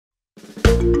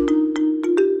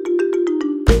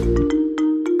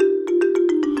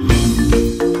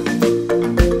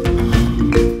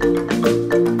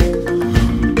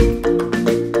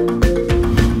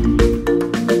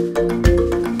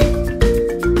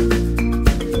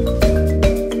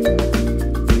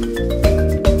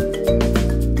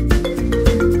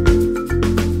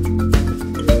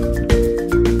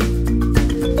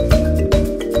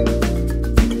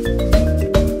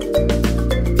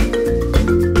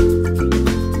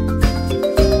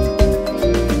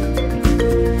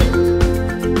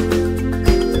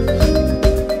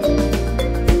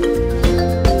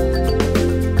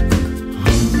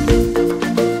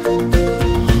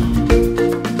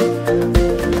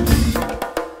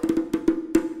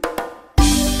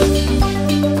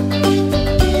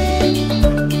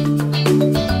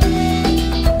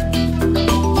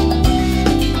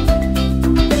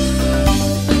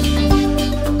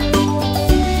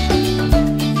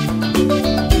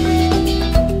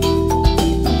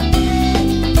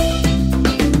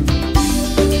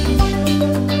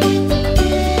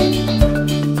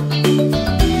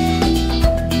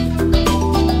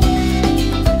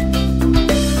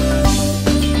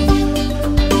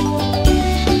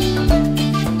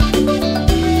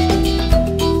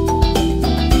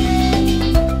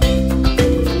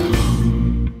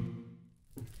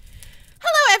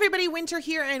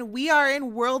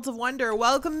Worlds of Wonder.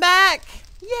 Welcome back.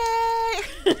 Yay.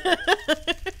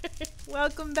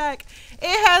 Welcome back.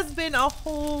 It has been a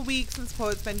whole week since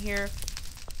Poet's been here.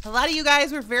 A lot of you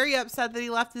guys were very upset that he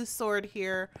left his sword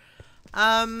here.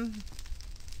 I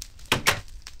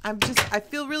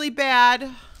feel really bad,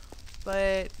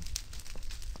 but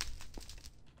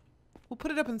we'll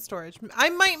put it up in storage. I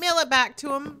might mail it back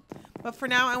to him, but for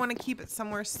now I want to keep it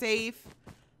somewhere safe.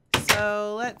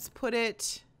 So let's put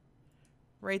it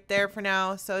right there for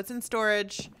now. So it's in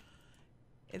storage.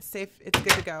 It's safe. It's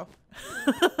good to go.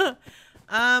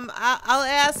 I'll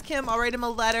ask him. I'll write him a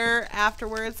letter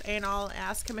afterwards, and I'll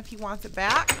ask him if he wants it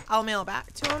back. I'll mail it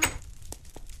back to him.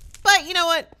 But you know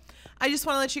what? I just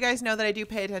want to let you guys know that I do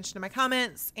pay attention to my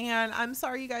comments, and I'm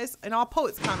sorry, you guys, and all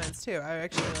Poet's comments too. I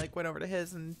actually went over to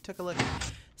his and took a look.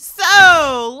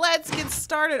 So let's get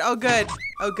started. Oh, good.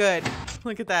 Oh, good.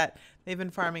 Look at that. They've been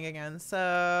farming again.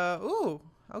 So, ooh,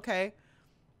 okay.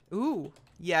 Ooh,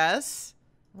 yes.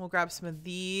 We'll grab some of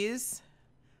these.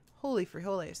 Holy free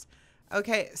holies.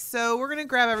 Okay, so we're gonna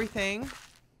grab everything.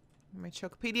 My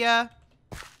Chocopedia.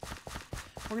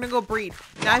 We're gonna go breed.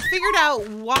 Now I figured out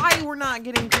why we're not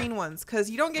getting green ones, because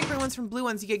you don't get green ones from blue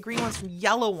ones, you get green ones from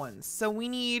yellow ones. So we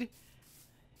need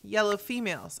yellow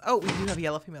females. Oh, we do have a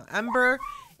yellow female. Ember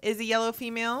is a yellow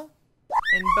female,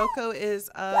 and Boko is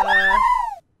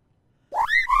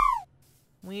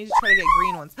we need to try to get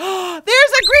green ones. Oh,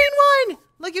 there's a green one!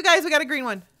 Look, you guys, we got a green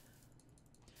one.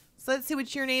 So let's see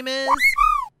what your name is.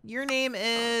 Your name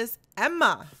is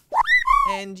Emma,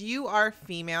 and you are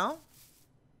female.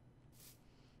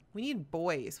 We need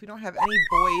boys. We don't have any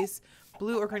boys,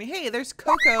 blue or green. Hey, there's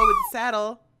Coco with the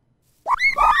saddle.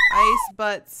 Ice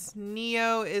Butts.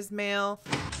 Neo is male.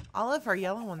 All of our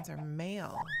yellow ones are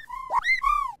male.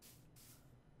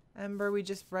 Ember, we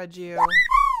just bred you.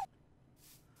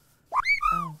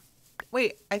 Oh,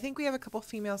 wait. I think we have a couple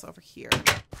females over here.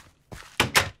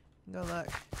 Go look.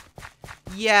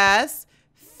 Yes.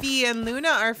 Fee and Luna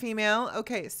are female.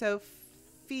 Okay, so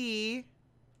Fee,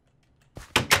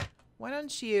 why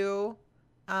don't you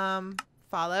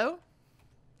follow?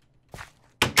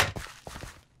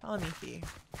 Follow me, Fee.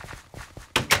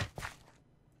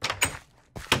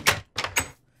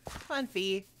 Come on,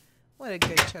 Fee. What a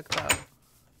good chocobo.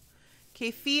 Okay,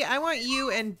 Fee, I want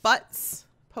you and Butts,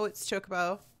 Poet's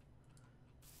chocobo,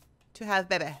 to have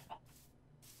baby.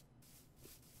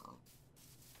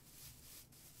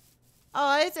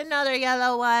 Oh, it's another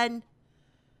yellow one.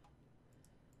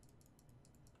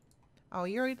 Oh,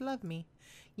 you already love me.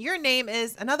 Your name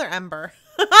is another Ember.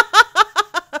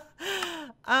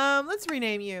 Let's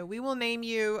rename you. We will name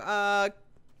you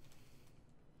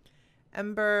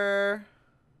Ember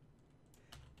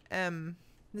M.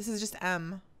 This is just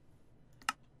M.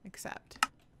 Except.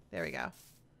 There we go.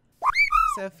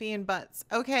 Sophie and Butts.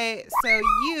 Okay, so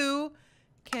you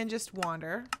can just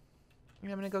wander. And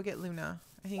I'm gonna go get Luna.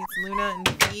 I think it's Luna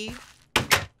and Fee.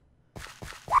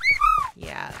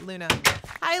 Yeah, Luna.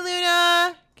 Hi,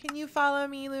 Luna. Can you follow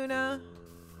me, Luna?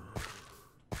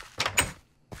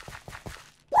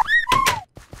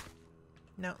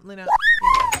 No, Luna.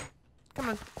 Come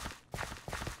on.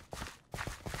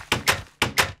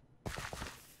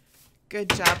 Good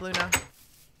job, Luna.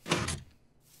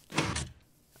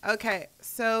 Okay,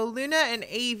 so Luna and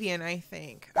Avian, I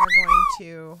think, are going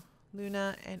to...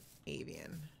 Luna and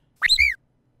Avian.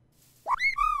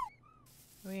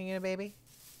 Are we gonna get a baby?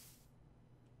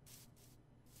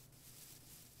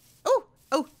 Oh!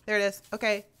 Oh, there it is.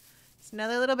 Okay. It's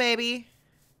another little baby.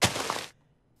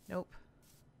 Nope.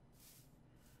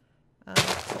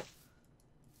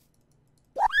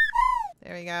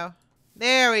 There we go.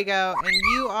 There we go. And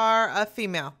you are a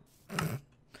female.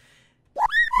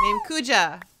 Named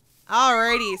Kuja.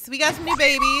 Alrighty. So we got some new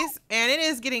babies. And it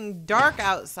is getting dark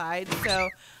outside. So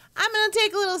I'm going to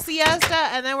take a little siesta.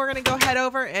 And then we're going to go head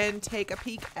over and take a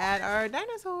peek at our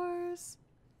dinosaurs.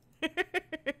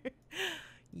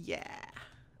 Yeah.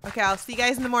 Okay, I'll see you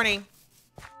guys in the morning.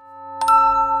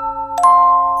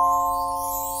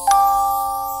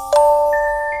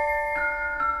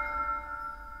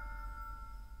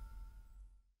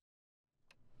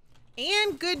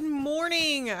 And good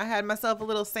morning. I had myself a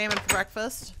little salmon for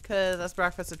breakfast because that's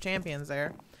breakfast of champions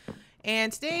there.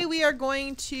 And today we are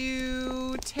going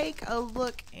to take a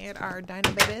look at our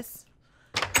dino babies.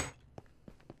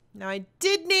 Now I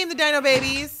did name the dino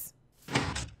babies.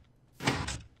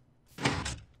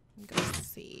 Let's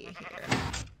see here.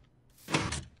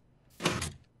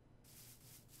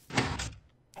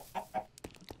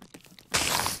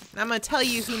 I'm going to tell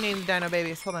you who named the dino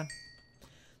babies. Hold on.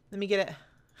 Let me get it.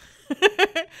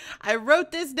 I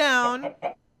wrote this down.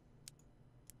 Let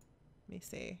me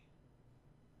see.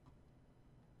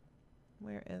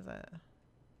 Where is it?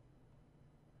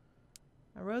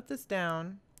 I wrote this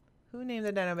down. Who named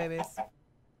the dino babies?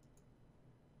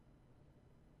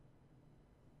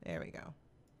 There we go.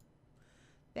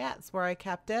 That's where I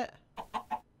kept it.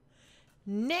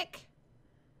 Nick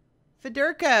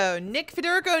Federico. Nick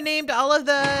Federico named all of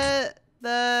the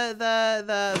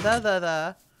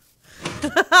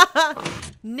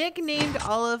Nick named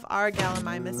all of our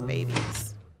Gallimimus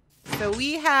babies. So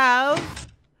we have,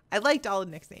 I liked all of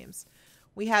Nick's names.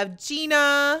 We have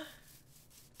Gina.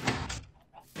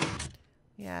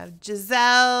 We have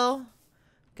Giselle.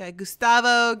 Got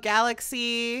Gustavo,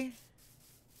 Galaxy,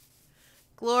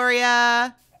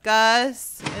 Gloria,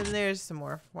 Gus, and there's some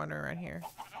more wandering around here.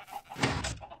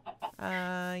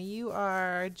 You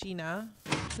are Gina.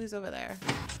 Who's over there?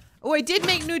 Oh, I did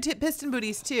make new piston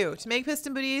booties too. To make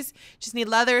piston booties, just need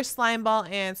leather, slime ball,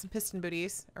 and some piston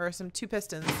booties, or some 2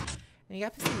 pistons. And you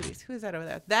got piston booties. Who is that over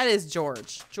there? That is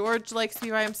George. George likes to be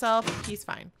by himself. He's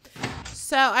fine.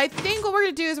 So I think what we're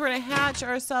gonna do is we're gonna hatch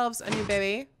ourselves a new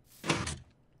baby.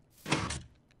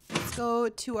 Let's go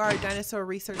to our dinosaur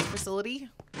research facility.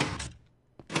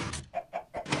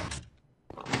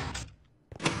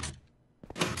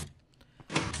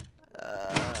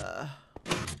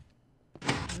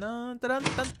 Dun, dun,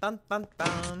 dun, dun, dun,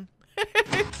 dun.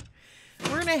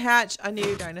 We're gonna hatch a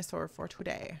new dinosaur for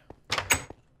today.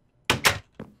 I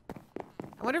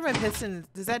wonder if my piston,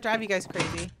 does that drive you guys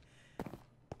crazy?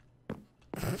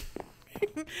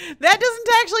 That doesn't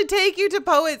actually take you to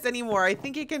Poets anymore. I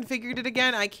think he configured it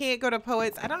again. I can't go to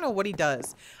Poets. I don't know what he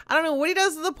does. I don't know what he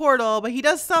does to the portal, but he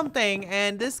does something,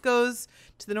 and this goes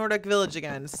to the Nordic village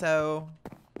again. So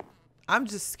I'm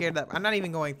just scared that I'm not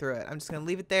even going through it. I'm just gonna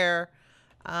leave it there.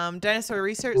 Dinosaur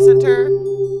Research Center.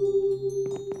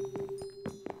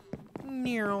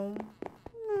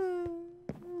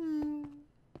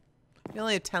 We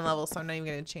only have 10 levels, so I'm not even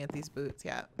gonna enchant these boots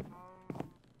yet.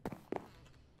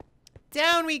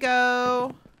 Down we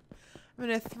go. I'm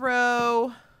gonna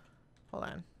throw, hold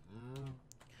on.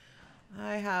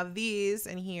 I have these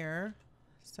in here.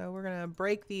 So we're gonna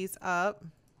break these up.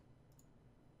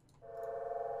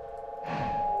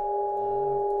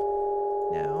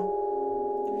 No.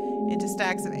 Into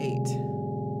stacks of 8.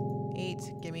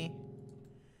 8, gimme.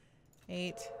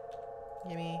 8,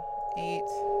 gimme. 8.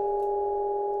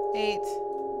 8.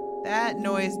 That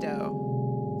noise dough.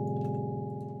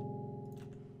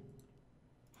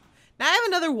 Now I have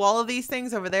another wall of these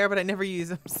things over there, but I never use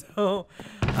them. So,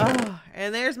 oh,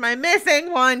 and there's my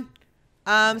missing one.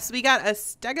 So we got a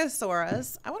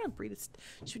Stegosaurus. I want to breed a,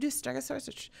 should we do a Stegosaurus?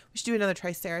 Or we should do another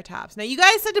Triceratops. Now you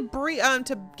guys said to breed,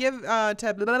 to give,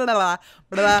 to blah, blah, blah,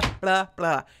 blah, blah,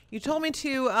 blah. You told me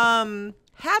to,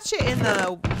 hatch it in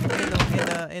the,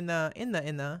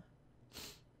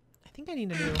 I think I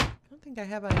need a new, I don't think I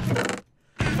have a,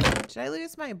 did I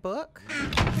lose my book?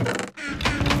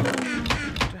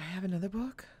 Do I have another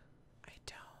book? I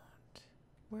don't.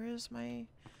 Where is my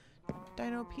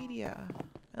Dinopedia?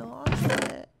 I lost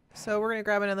it. So we're going to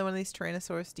grab another one of these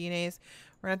Tyrannosaurus DNAs.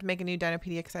 We're going to have to make a new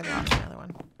Dinopedia because I lost another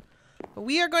one. But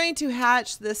we are going to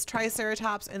hatch this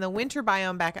Triceratops in the winter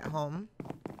biome back at home.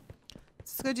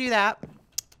 Let's go do that.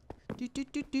 We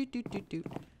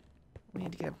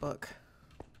need to get a book.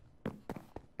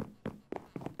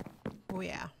 Oh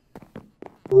yeah.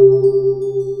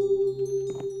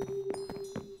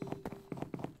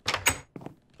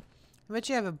 I bet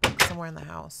you have a book somewhere in the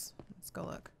house. Let's go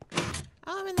look.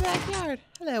 Oh, I'm in the backyard.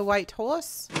 Hello, white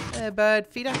horse. Hello, bird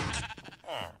feeder.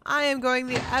 I am going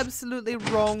the absolutely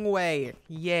wrong way.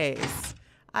 Yes.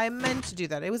 I meant to do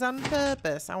that. It was on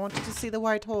purpose. I wanted to see the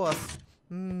white horse.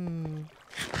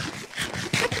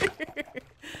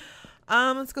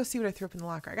 Let's go see what I threw up in the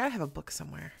locker. I gotta have a book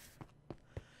somewhere.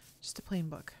 Just a plain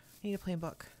book. I need a plain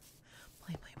book.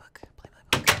 Plain book.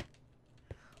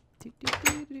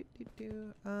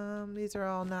 These are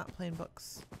all not plain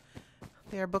books.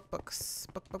 They are books.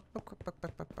 Book.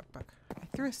 I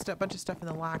threw a bunch of stuff in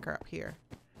the locker up here.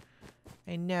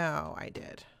 I know I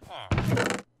did.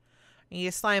 I need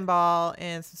a slime ball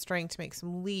and some string to make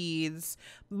some leads.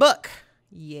 Book.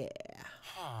 Yeah.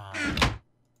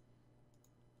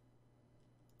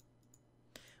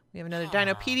 We have another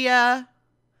Dinopedia.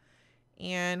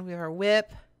 And we have our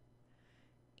whip.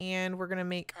 And we're going to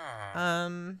make, I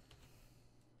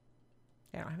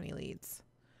don't have any leads.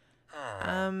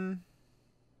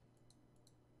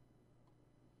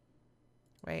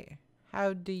 Wait,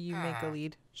 how do you make a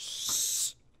lead?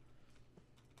 Shh.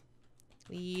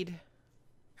 Lead.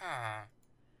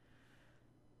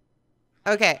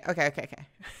 Okay.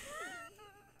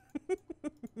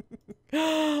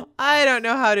 I don't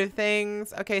know how to do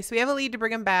things. Okay, so we have a lead to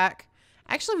bring him back.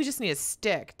 Actually, we just need a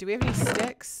stick. Do we have any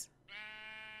sticks?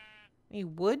 Any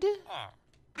wood?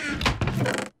 Oh,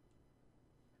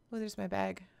 there's my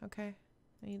bag. Okay.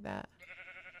 I need that.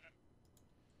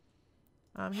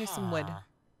 Here's some wood.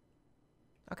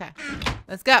 Okay.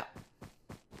 Let's go.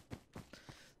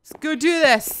 Let's go do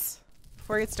this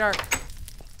before it gets dark.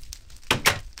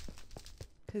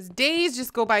 Because days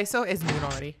just go by so... It's noon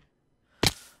already.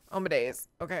 Oh, my days.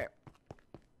 Okay.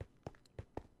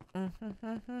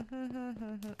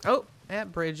 Oh,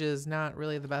 that bridge is not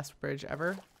really the best bridge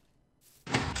ever.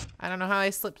 I don't know how I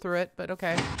slipped through it, but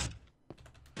okay.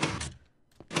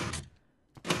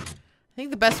 I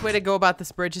think the best way to go about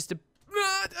this bridge is to...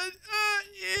 yeah,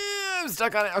 I'm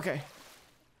stuck on it. Okay.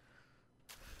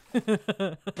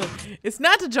 It's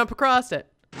not to jump across it.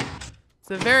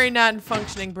 It's a very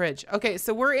non-functioning bridge. Okay,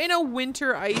 so we're in a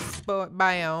winter ice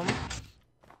biome.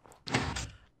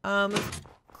 Let's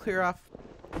clear off.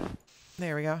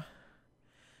 There we go.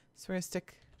 So we're gonna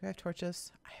stick. Do I have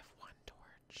torches? I have one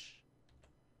torch.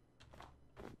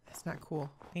 That's not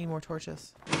cool. I need more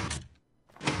torches.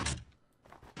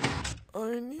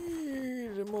 I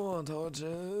need more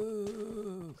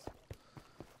torches.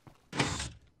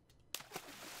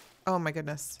 Oh my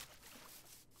goodness.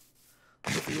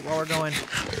 Let's see while we're going.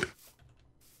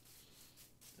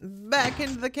 Back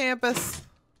into the campus.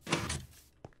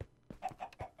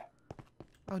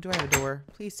 Oh, do I have a door?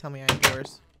 Please tell me I have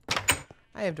doors.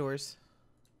 I have doors.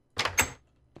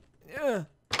 Yeah.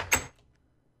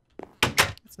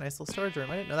 That's a nice little storage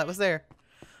room. I didn't know that was there.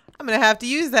 I'm gonna have to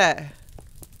use that.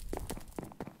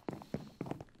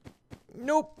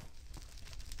 Nope.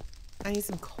 I need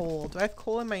some coal. Do I have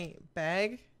coal in my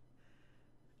bag?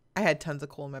 I had tons of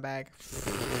coal in my bag.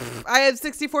 I have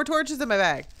 64 torches in my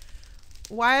bag.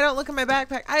 Why I don't look at my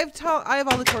backpack? I have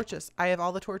all the torches. I have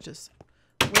all the torches.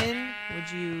 When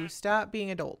would you stop being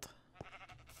adult?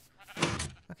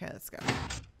 Okay, let's go.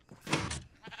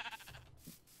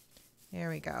 There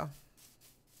we go.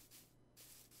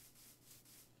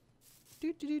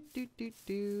 Do do do do do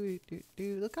do do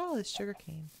do. Look at all this sugar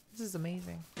cane. This is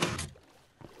amazing.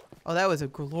 Oh, that was a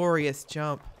glorious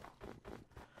jump.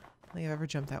 I don't think I've ever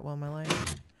jumped that well in my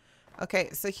life. Okay,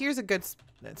 so here's a good...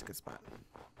 That's a good spot.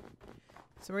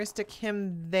 So we're going to stick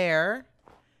him there.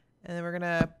 And then we're going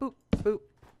to boop, boop,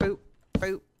 boop,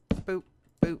 boop, boop,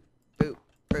 boop, boop,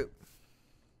 boop.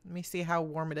 Let me see how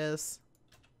warm it is.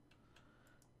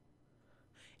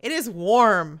 It is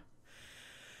warm.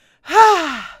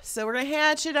 So we're going to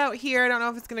hatch it out here. I don't know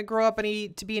if it's going to grow up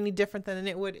to be any different than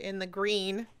it would in the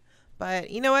green. But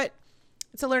you know what?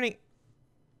 It's a learning...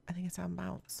 I think it's on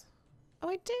bounce. Oh,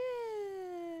 I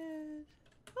did.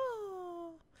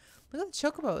 Oh, look at the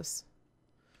chocobos.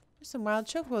 There's some wild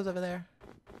chocobos over there.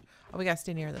 Oh, we got to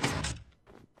stay near this thing.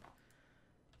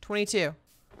 22.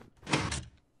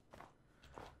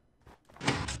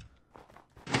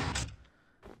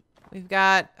 We've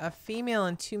got a female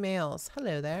and 2 males.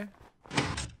 Hello there.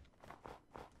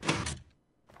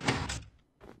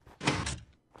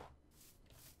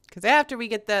 Because after we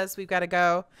get this, we've got to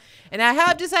go. And I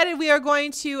have decided we are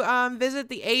going to visit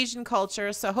the Asian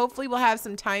culture. So hopefully we'll have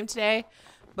some time today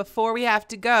before we have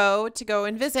to go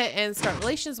and visit and start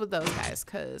relations with those guys.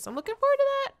 Because I'm looking forward to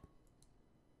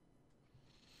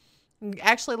that.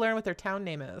 Actually learn what their town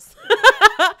name is.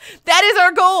 That is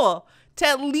our goal. To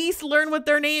at least learn what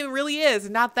their name really is.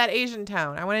 Not that Asian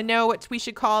town. I want to know what we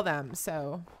should call them.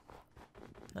 So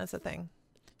that's the thing.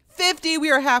 50, we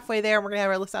are halfway there, and we're gonna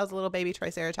have ourselves a little baby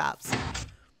Triceratops.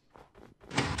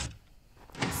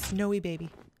 A snowy baby.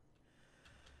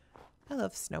 I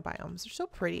love snow biomes. They're so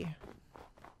pretty.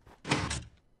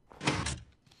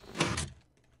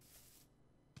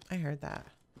 I heard that.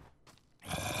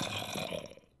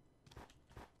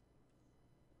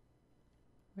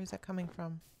 Where's that coming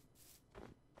from?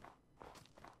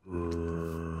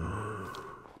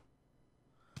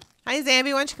 Hi,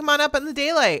 Zambi. Why don't you come on up in the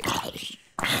daylight?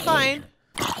 Fine.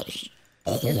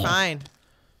 You're fine.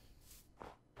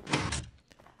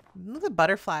 Look at the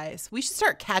butterflies. We should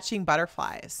start catching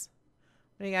butterflies.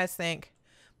 What do you guys think?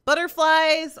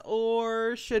 Butterflies,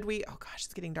 or should we... Oh gosh,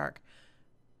 it's getting dark.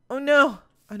 Oh no.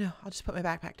 Oh no, I'll just put my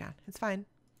backpack down. It's fine.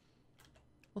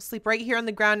 We'll sleep right here on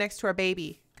the ground next to our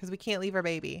baby because we can't leave our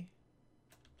baby.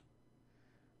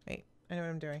 Wait, I know what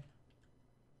I'm doing.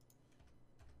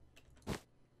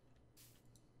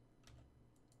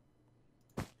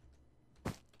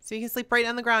 So you can sleep right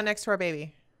on the ground next to our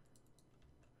baby.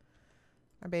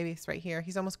 Our baby's right here.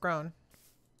 He's almost grown.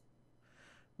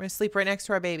 We're going to sleep right next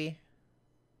to our baby.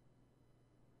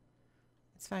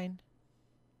 It's fine.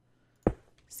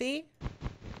 See?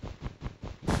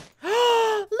 Look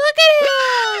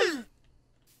at him!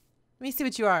 Let me see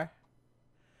what you are.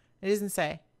 It doesn't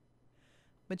say.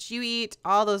 But you eat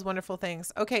all those wonderful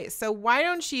things. Okay, so why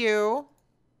don't you...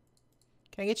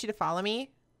 Can I get you to follow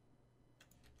me?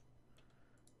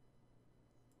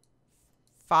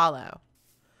 Follow.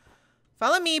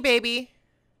 Follow me, baby.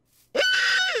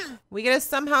 We gotta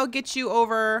somehow get you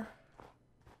over.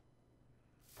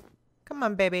 Come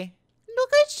on, baby. Look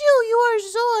at you. You are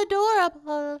so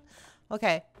adorable.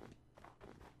 Okay.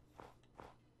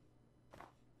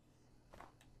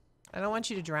 I don't want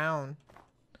you to drown.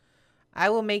 I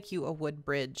will make you a wood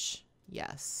bridge.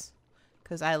 Yes.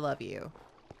 Because I love you.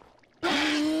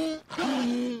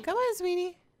 Come on,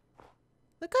 sweetie.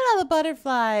 Look at all the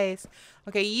butterflies.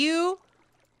 Okay, you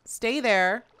stay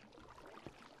there.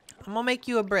 I'm gonna make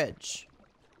you a bridge.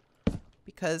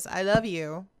 Because I love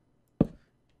you.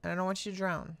 And I don't want you to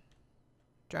drown.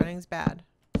 Drowning's bad.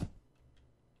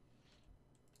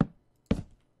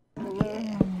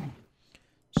 Yeah.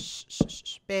 Shh, shh,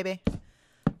 shh, baby.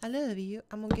 I love you.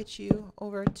 I'm gonna get you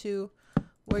over to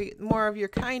where more of your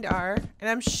kind are. And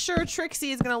I'm sure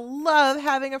Trixie is gonna love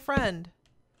having a friend.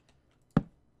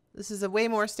 This is a way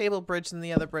more stable bridge than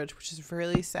the other bridge, which is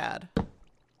really sad.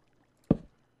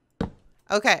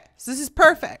 Okay, so this is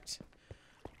perfect.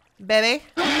 Baby,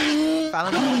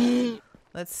 follow me.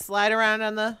 Let's slide around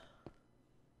on the...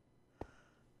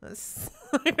 Let's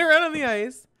slide around on the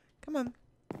ice. Come on.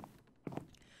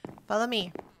 Follow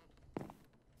me.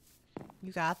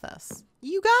 You got this.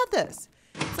 You got this.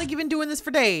 It's like you've been doing this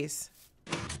for days.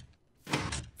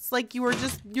 It's like you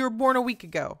were born a week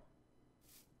ago.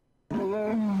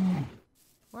 Where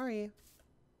are you?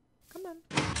 Come on.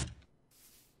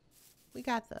 We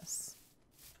got this.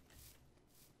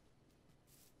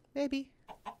 Baby.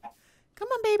 Come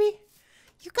on, baby.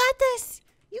 You got this.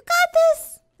 You got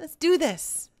this. Let's do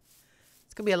this.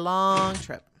 It's going to be a long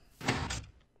trip.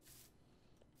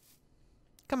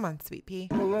 Come on, sweet pea.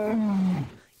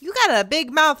 You got a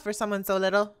big mouth for someone so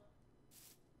little.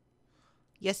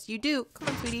 Yes, you do. Come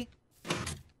on, sweetie.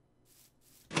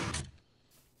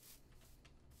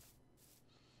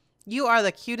 You are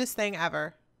the cutest thing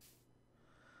ever.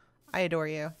 I adore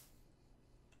you.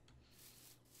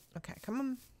 Okay, come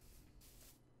on.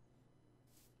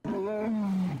 Come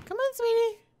on,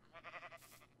 sweetie.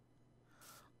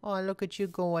 Oh, look at you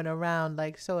going around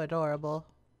like so adorable.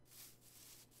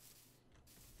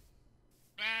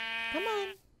 Come on.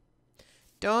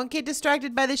 Don't get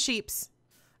distracted by the sheeps.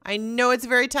 I know it's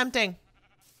very tempting.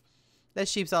 The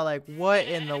sheep's all like, what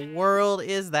in the world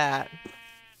is that?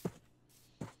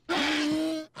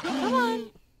 Come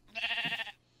on.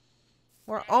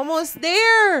 We're almost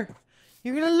there.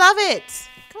 You're going to love it.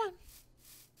 Come on.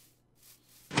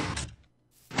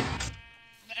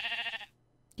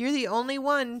 You're the only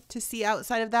one to see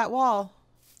outside of that wall.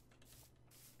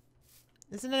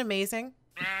 Isn't it amazing?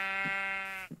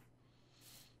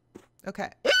 Okay.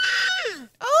 Oh,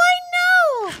 I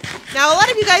know. Now, a lot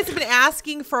of you guys have been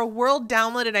asking for a world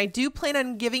download, and I do plan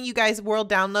on giving you guys world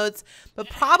downloads, but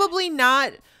probably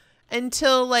not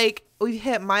until like we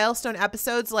hit milestone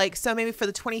episodes. Like, so maybe for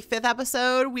the 25th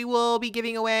episode, we will be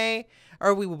giving away,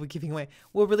 or we will be giving away,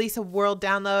 we'll release a world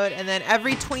download. And then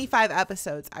every 25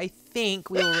 episodes, I think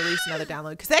we will release another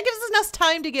download, because that gives us enough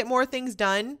time to get more things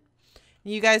done.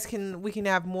 You guys we can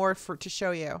have more to show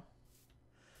you.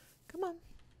 Come on.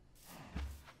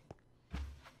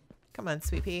 Come on,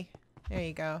 Sweet Pea. There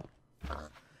you go.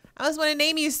 I just want to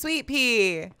name you Sweet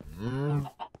Pea.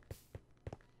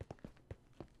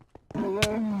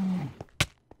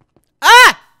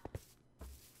 Ah!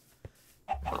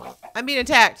 I'm being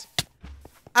attacked.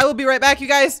 I will be right back, you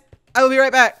guys. I will be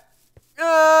right back.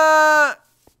 Oh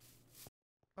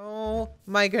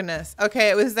my goodness. Okay,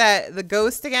 it was the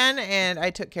ghost again, and I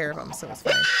took care of him, so it's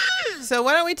fine. So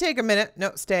why don't we take a minute?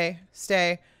 No, stay.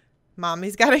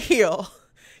 Mommy's got to heal.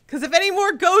 Because if any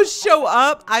more ghosts show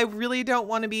up, I really don't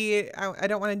want to be, I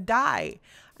don't want to die.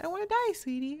 I don't want to die,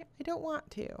 sweetie. I don't want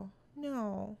to.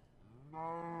 No.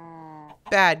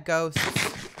 Bad ghosts.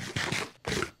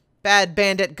 Bad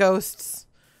bandit ghosts.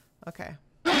 Okay.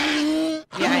 Yeah,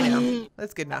 I know.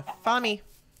 That's good enough. Follow me.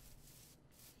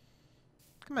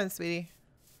 Come on, sweetie.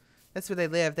 That's where they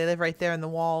live. They live right there in the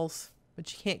walls.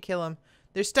 But you can't kill them.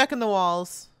 They're stuck in the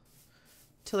walls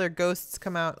till their ghosts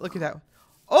come out. Look at that.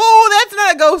 Oh, that's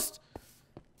not a ghost.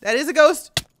 That is a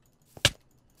ghost.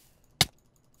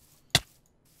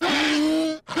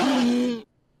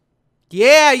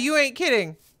 Yeah, you ain't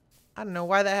kidding. I don't know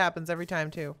why that happens every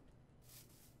time, too.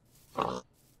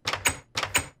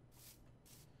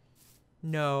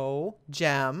 No.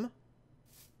 Gem.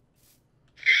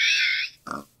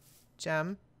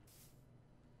 Gem.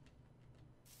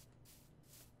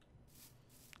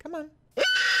 Come on.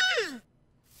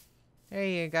 There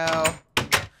you go.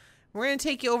 We're going to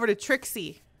take you over to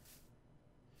Trixie.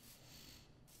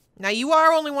 Now, you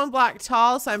are only 1 block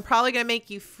tall, so I'm probably going to make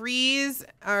you freeze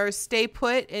or stay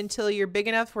put until you're big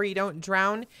enough where you don't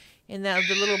drown in the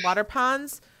little water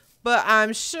ponds. But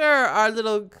I'm sure our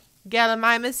little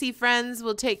Gallimimacy friends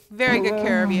will take very good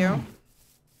care of you.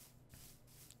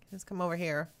 Let's come over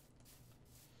here.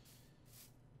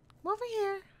 Come over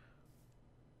here.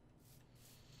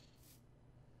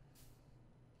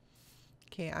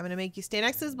 Okay, I'm going to make you stay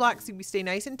next to this block so you stay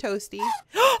nice and toasty.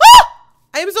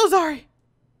 I am so sorry.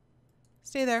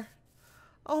 Stay there.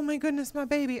 Oh my goodness, my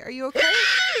baby. Are you okay?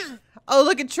 Oh,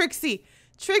 look at Trixie.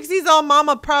 Trixie's all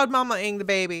mama, proud mama-ing the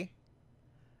baby.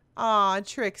 Aw,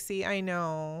 Trixie. I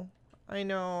know. I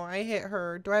know. I hit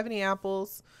her. Do I have any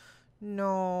apples?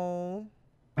 No.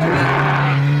 Do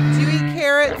you eat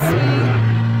carrots, sweetie?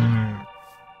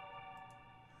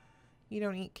 You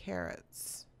don't eat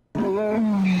carrots.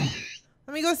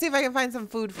 Let me go see if I can find some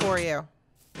food for you.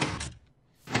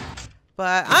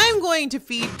 But I'm going to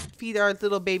feed our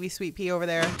little baby sweet pea over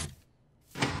there.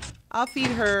 I'll feed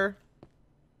her.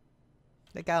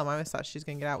 The Gallimimus thought she was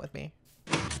going to get out with me.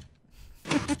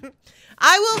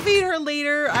 I will feed her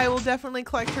later. I will definitely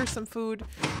collect her some food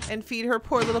and feed her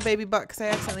poor little baby butt because I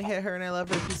accidentally hit her and I love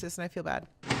her pieces and I feel bad.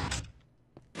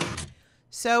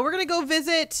 So we're going to go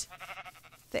visit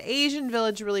the Asian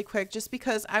village really quick just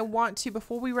because I want to,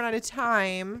 before we run out of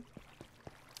time,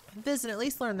 visit and at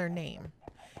least learn their name.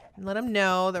 And let them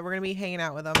know that we're going to be hanging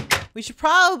out with them. We should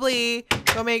probably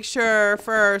go make sure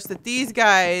first that these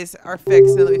guys are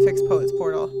fixed now that we fixed Poet's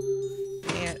Portal.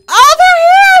 And oh, they're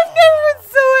here! I've never been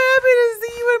so happy to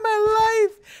see you in my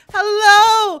life.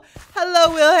 Hello! Hello,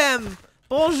 Wilhelm.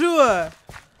 Bonjour.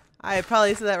 I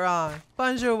probably said that wrong.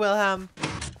 Bonjour, Wilhelm.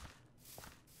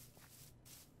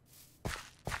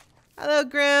 Hello,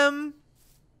 Grim.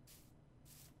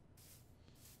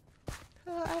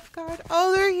 Hello, F-Guard.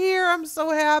 Oh, they're here. I'm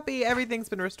so happy. Everything's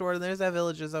been restored. And there's that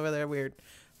villages over there. Weird.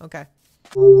 Okay.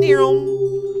 And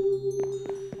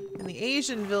the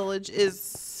Asian village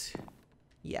is...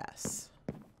 Yes.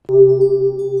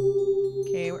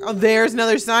 Okay. Oh, there's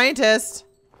another scientist.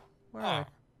 Where?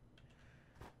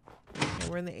 Okay,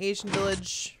 we're in the Asian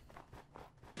village.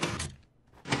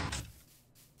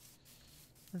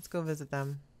 Let's go visit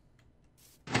them.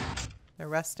 They're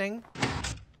resting.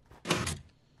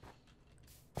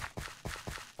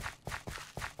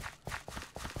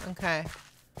 Okay.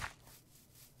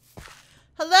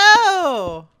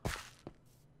 Hello!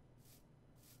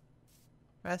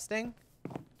 Resting?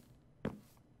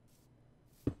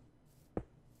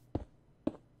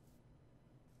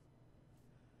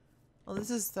 Well, this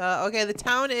is, okay, the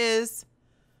town is...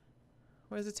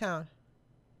 Where's the town?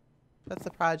 That's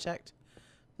the project.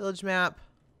 Village map.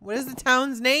 What is the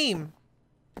town's name?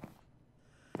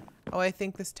 Oh, I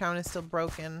think this town is still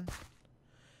broken.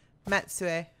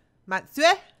 Matsue.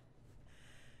 Matsue?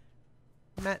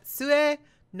 Matsue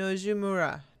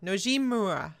Nojimura.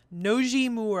 Nojimura.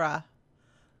 Nojimura.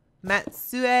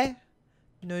 Matsue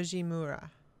Nojimura.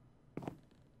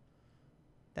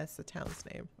 That's the town's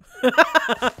name.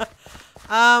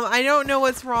 I don't know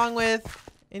what's wrong with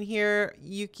in here,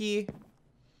 Yuki.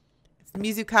 It's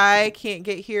Mizukai can't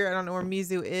get here. I don't know where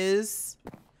Mizu is.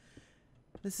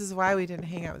 This is why we didn't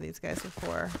hang out with these guys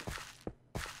before.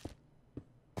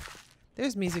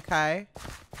 There's Mizukai.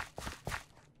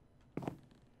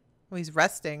 Oh, he's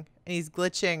resting and he's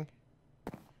glitching.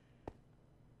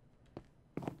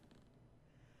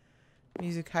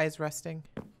 Mizukai's resting.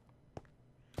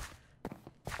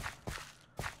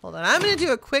 Hold on. I'm going to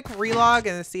do a quick relog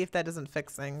and see if that doesn't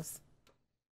fix things.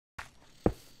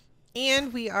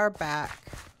 And we are back.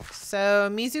 So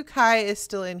Mizukai is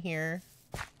still in here.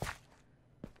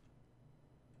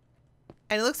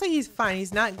 And it looks like he's fine.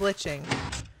 He's not glitching.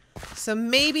 So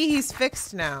maybe he's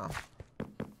fixed now.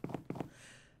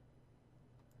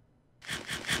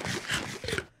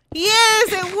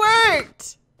 Yes, it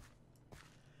worked.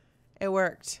 It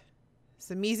worked.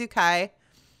 So Mizukai.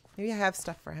 Maybe I have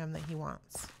stuff for him that he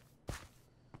wants.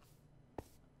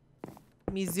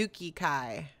 Mizuki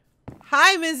Kai.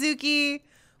 Hi, Mizuki.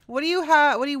 What do you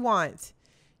have? What do you want?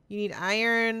 You need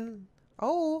iron.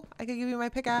 Oh, I could give you my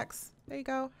pickaxe. There you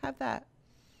go. Have that.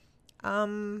 Let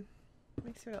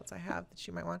me see what else I have that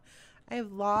you might want. I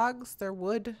have logs. They're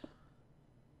wood.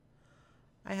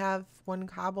 I have 1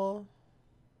 cobble.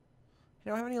 I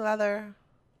don't have any leather.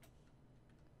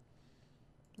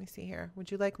 Let me see here. Would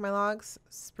you like my logs?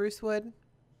 Spruce wood.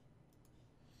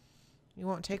 You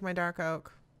won't take my dark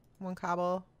oak. 1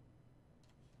 cobble.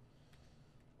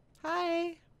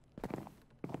 Hi.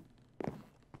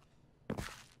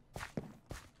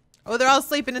 Oh, they're all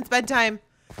sleeping. It's bedtime.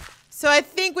 So I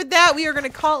think with that, we are going to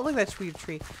call, look at that sweet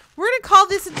tree. We're going to call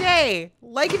this a day.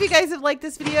 Like if you guys have liked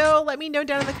this video, let me know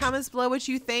down in the comments below what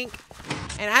you think.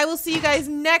 And I will see you guys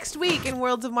next week in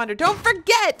Worlds of Wonder. Don't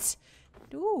forget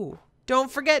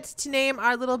to name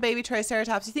our little baby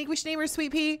Triceratops. You think we should name her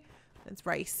Sweet Pea? That's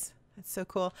Rice. That's so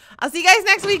cool. I'll see you guys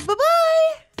next week.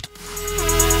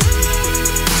 Bye-bye.